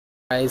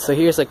Alright, so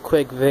here's a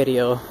quick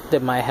video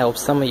that might help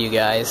some of you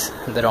guys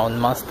that own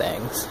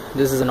Mustangs.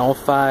 This is an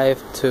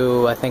 05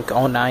 to I think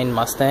 09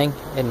 Mustang.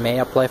 It may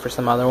apply for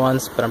some other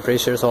ones, but I'm pretty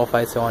sure it's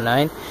 05 to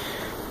 09.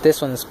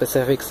 This one in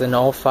specific is an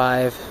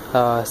 05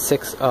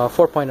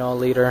 4.0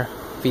 liter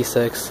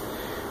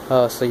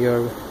V6, so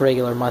your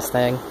regular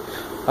Mustang.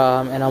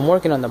 And I'm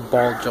working on the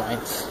ball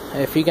joints.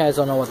 If you guys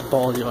don't know what the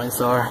ball joints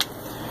are,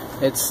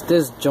 it's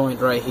this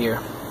joint right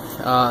here.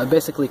 It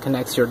basically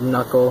connects your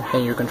knuckle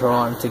and your control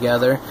arm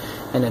together,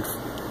 and it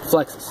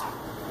flexes.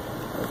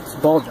 It's a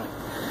ball joint.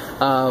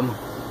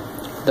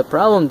 The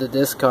problem that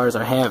these cars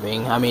are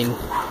having, I mean,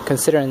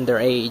 considering their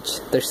age,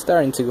 they're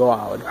starting to go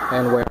out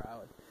and wear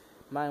out.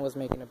 Mine was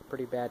making a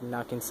pretty bad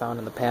knocking sound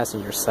on the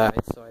passenger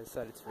side, so I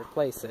decided to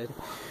replace it.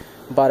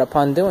 But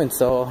upon doing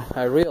so,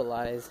 I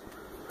realized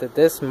that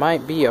this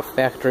might be a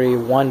factory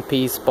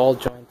one-piece ball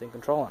joint and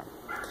control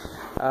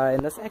arm.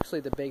 And that's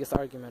actually the biggest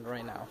argument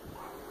right now.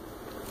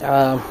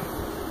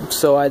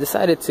 So I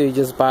decided to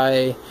just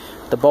buy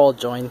the ball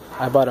joint.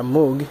 I bought a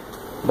Moog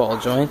ball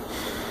joint,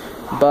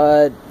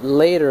 but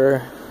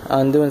later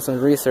on doing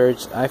some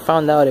research, I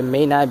found out it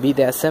may not be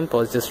that simple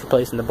as just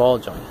replacing the ball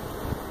joint.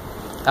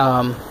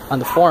 On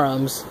the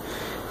forums,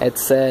 it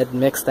said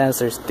mixed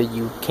answers that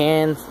you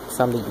can,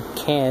 some that you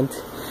can't.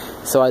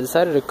 So I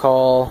decided to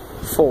call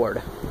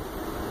Ford.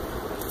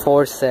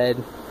 Ford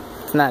said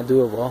it's not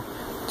doable,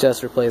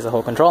 just replace the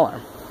whole control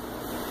arm.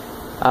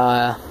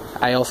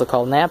 I also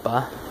called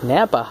Napa.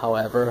 Napa,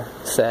 however,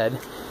 said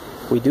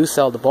we do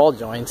sell the ball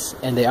joints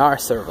and they are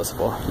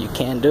serviceable. You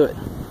can do it.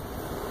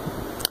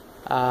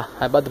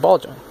 I bought the ball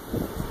joint.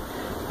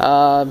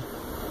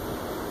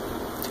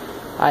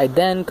 I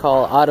then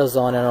called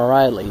AutoZone and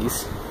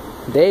O'Reilly's.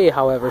 They,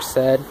 however,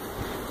 said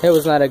it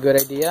was not a good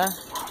idea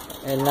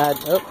and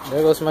not. Oh,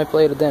 there goes my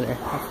plate of dinner.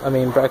 I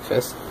mean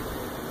breakfast.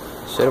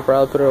 Should have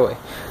probably put it away.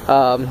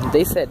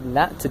 They said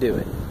not to do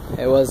it.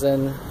 It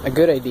wasn't a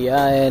good idea,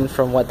 and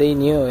from what they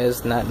knew,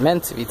 is not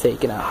meant to be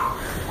taken out.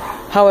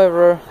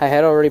 However, I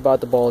had already bought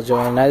the ball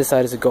joint, and I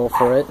decided to go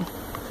for it.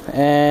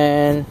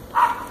 And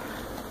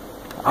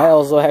I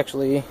also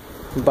actually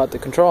bought the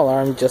control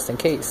arm just in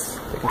case.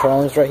 The control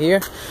arm is right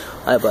here.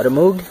 I bought a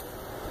Moog.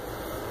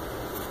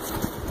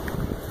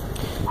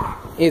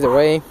 Either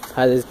way,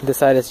 I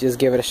decided to just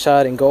give it a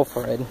shot and go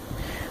for it.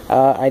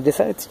 I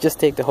decided to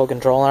just take the whole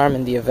control arm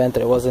in the event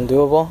that it wasn't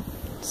doable.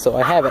 So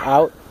I have it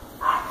out.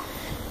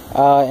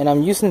 And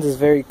I'm using this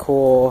very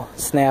cool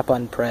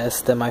snap-on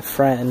press that my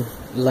friend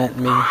lent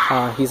me.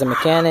 He's a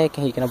mechanic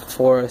and he can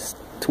afford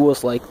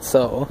tools like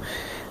so.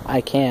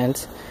 I can't.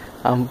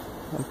 He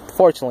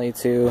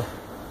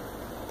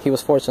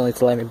was fortunately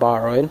to let me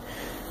borrow it.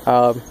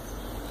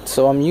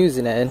 So I'm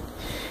using it.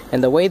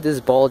 And the way this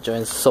ball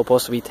joint is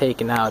supposed to be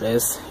taken out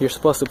is you're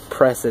supposed to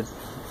press it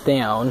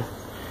down,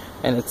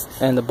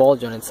 and the ball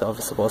joint itself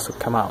is supposed to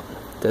come out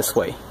this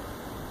way.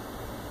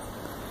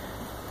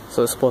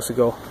 So it's supposed to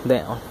go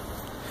down.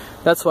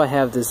 That's why I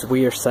have this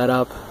weird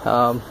setup.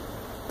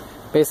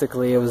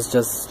 Basically, it was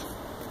just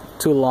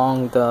too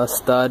long, the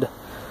stud,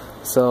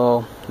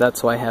 so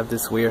that's why I have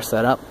this weird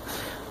setup.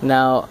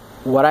 Now,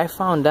 what I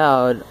found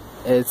out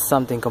is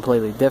something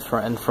completely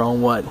different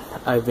from what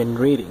I've been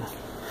reading.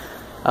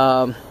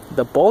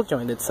 The ball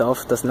joint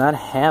itself does not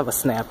have a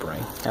snap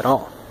ring at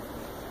all.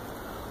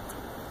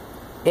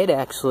 It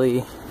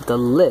actually, the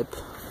lip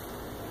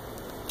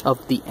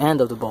of the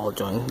end of the ball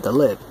joint, the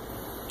lip,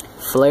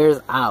 flares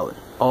out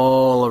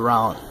all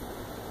around,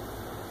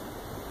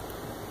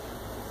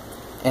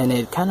 and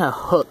it kind of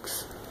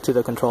hooks to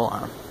the control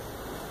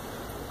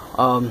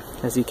arm.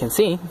 As you can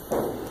see,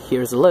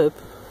 here's the lip,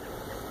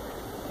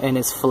 and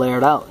it's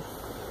flared out.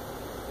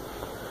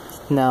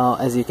 Now,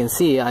 as you can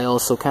see, I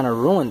also kind of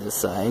ruined this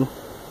side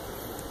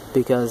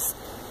because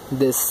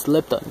this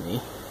slipped on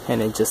me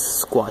and it just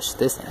squashed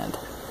this end,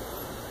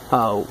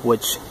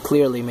 which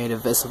clearly made it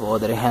visible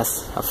that it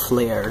has a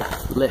flared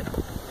lip.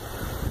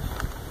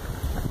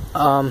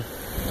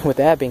 With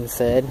that being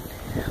said,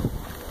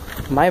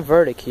 my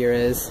verdict here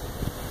is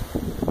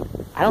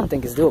I don't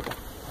think it's doable.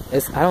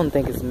 I don't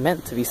think it's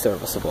meant to be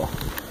serviceable.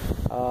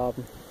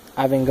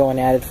 I've been going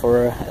at it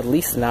for at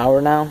least an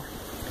hour now,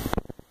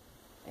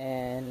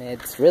 and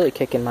it's really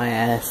kicking my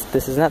ass.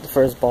 This is not the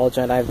first ball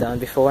joint I've done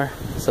before,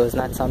 so it's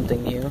not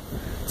something new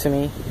to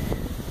me.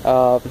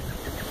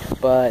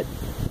 But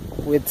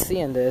with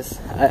seeing this,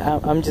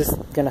 I'm just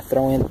gonna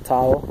throw in the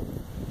towel,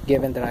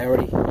 given that I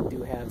already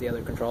do have the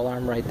other control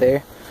arm right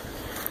there.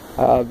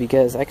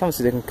 Because I come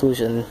to the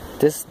conclusion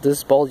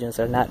these ball joints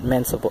are not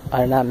meant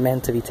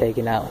to be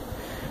taken out.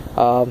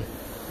 I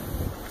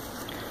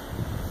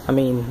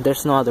mean,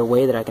 there's no other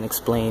way that I can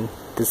explain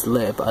this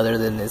lip other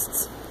than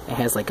this. It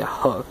has like a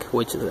hook,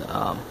 which is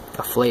a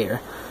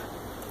flare.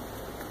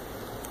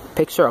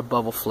 Picture a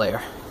bubble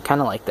flare, kind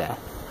of like that.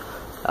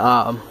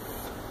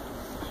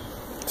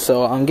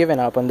 So I'm giving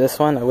up on this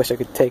one. I wish I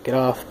could take it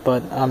off,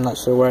 but I'm not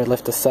sure where I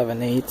left the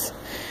 7/8.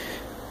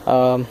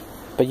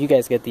 But you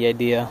guys get the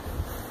idea.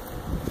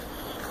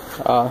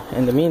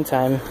 In the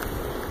meantime,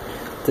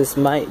 this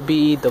might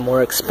be the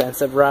more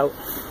expensive route.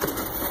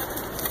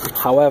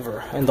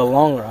 However, in the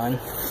long run,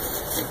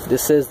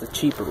 this is the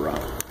cheaper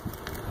route,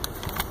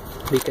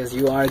 because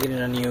you are getting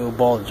a new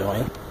ball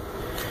joint,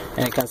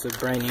 and it comes with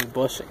brand new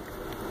bushing.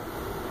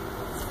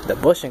 The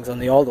bushings on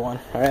the old one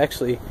are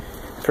actually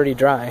pretty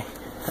dry.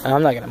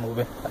 I'm not gonna move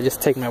it, I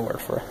just take my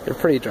word for it. They're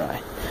pretty dry.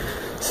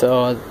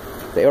 So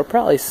they are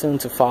probably soon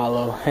to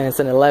follow, and it's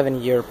an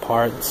 11-year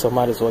part, so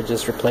might as well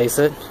just replace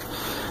it.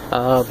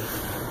 Oh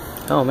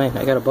man,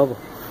 I got a bubble.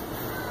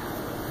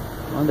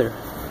 Mother.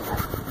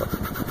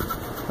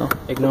 Oh,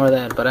 ignore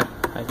that, but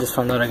I just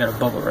found out I got a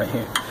bubble right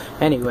here.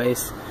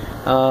 Anyways,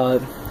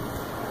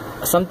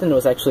 something that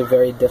was actually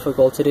very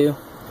difficult to do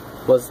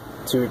was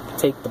to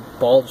take the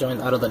ball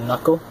joint out of the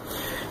knuckle.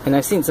 And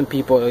I've seen some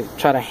people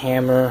try to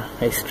hammer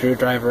a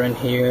screwdriver in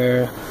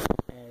here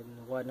and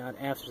whatnot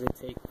after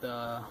they take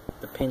the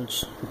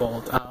pinch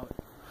bolt out.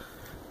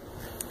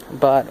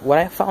 But what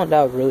I found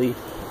out really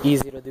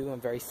easy to do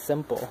and very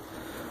simple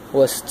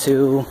was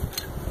to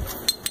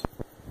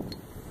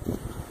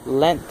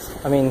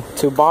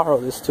borrow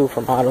this tool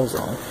from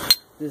AutoZone.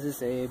 This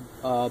is a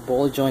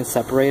ball joint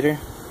separator.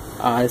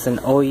 It's an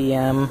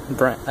OEM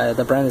brand.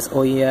 The brand is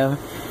OEM.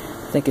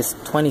 I think it's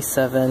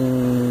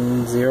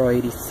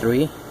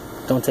 27083.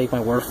 Don't take my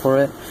word for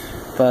it,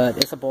 but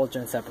it's a ball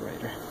joint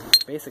separator.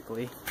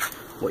 Basically,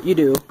 what you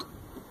do,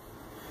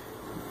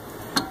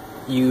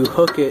 you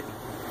hook it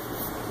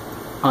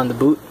on the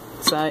boot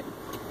side,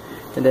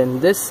 and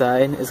then this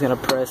side is gonna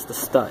press the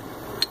stud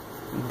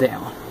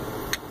down.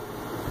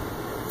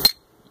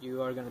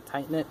 You are gonna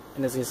tighten it,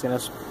 and it's just gonna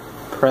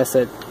press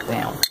it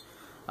down.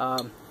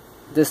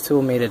 This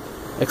tool made it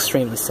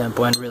extremely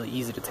simple and really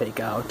easy to take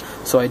out,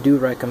 so I do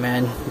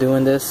recommend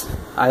doing this.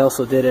 I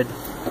also did it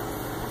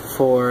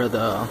for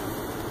the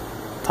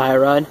tie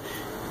rod.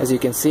 As you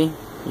can see,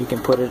 you can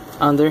put it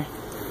under,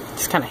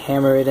 just kind of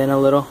hammer it in a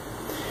little,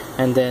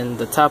 and then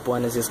the top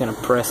one is just going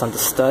to press on the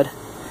stud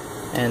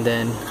and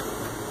then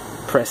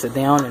press it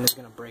down, and it's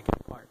going to break it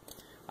apart.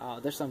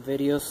 There's some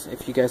videos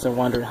if you guys are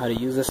wondering how to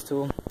use this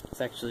tool.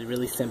 It's actually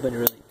really simple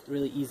and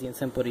really easy and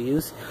simple to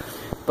use.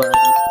 But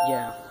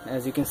yeah,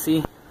 as you can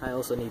see, I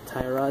also need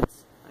tie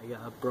rods. I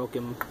got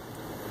broken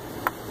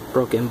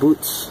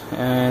boots,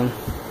 and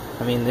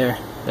I mean they're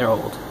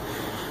old.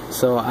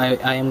 So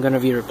I am going to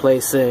be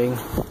replacing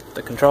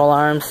the control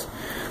arms,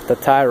 the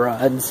tie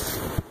rods,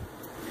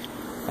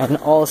 and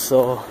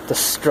also the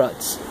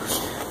struts.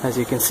 As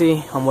you can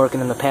see, I'm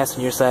working on the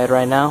passenger side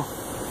right now.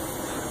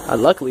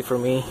 Luckily for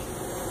me,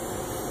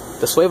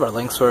 the swivel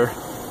links were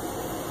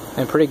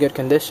in pretty good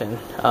condition.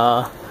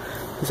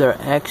 These are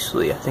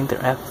actually, I think they're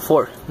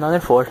F4, not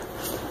F4.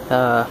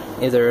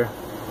 Either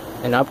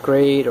an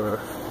upgrade or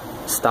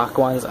stock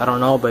ones, I don't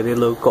know, but they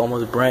look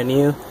almost brand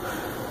new.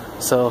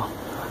 So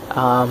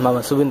I'm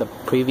assuming the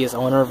previous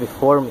owner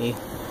before me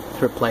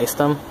replaced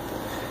them,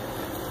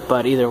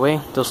 but either way,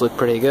 those look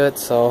pretty good,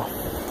 so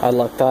I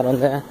lucked out on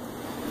that.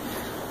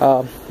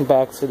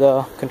 Back to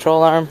the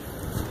control arm.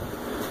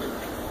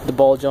 The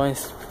ball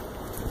joints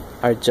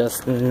are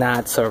just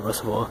not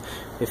serviceable,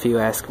 if you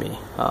ask me.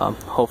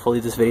 Hopefully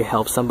this video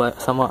helps some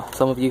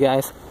of you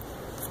guys.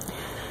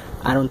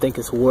 I don't think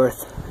it's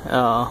worth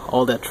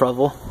all that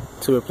trouble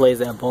to replace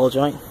that ball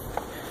joint.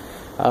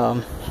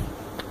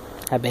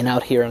 I've been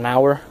out here an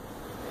hour.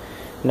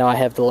 Now I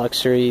have the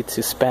luxury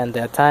to spend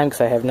that time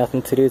because I have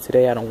nothing to do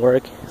today. I don't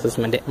work. This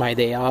is my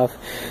day off.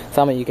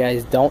 Some of you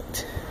guys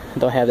don't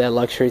have that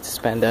luxury to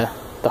spend the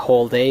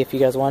whole day if you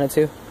guys wanted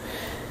to.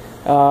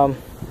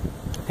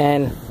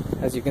 And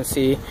as you can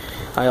see,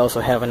 I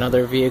also have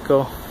another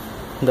vehicle.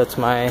 That's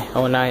my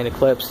 09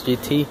 Eclipse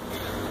GT.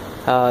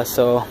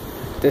 So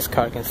this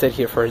car can sit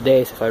here for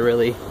days if I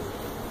really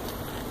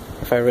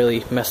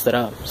messed it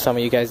up. Some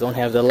of you guys don't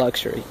have the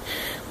luxury.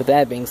 With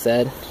that being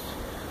said,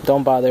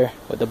 don't bother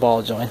with the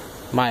ball joint.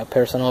 My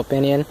personal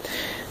opinion.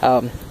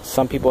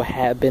 Some people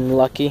have been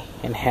lucky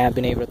and have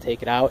been able to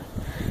take it out.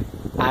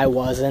 I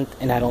wasn't,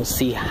 and I don't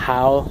see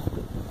how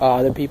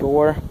other people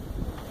were.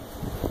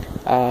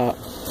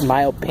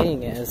 My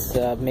opinion is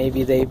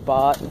maybe they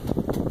bought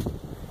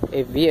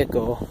a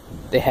vehicle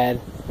they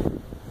had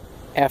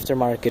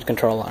aftermarket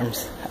control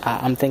arms.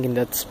 I'm thinking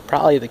that's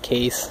probably the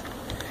case,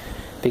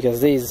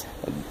 because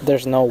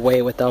there's no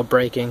way without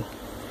breaking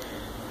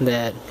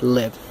that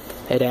lip.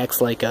 It acts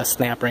like a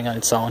snap ring on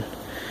its own.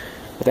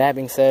 With that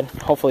being said,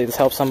 hopefully this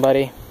helps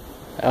somebody.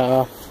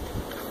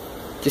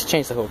 Just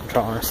change the whole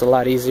control arm. It's a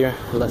lot easier,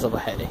 less of a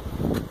headache.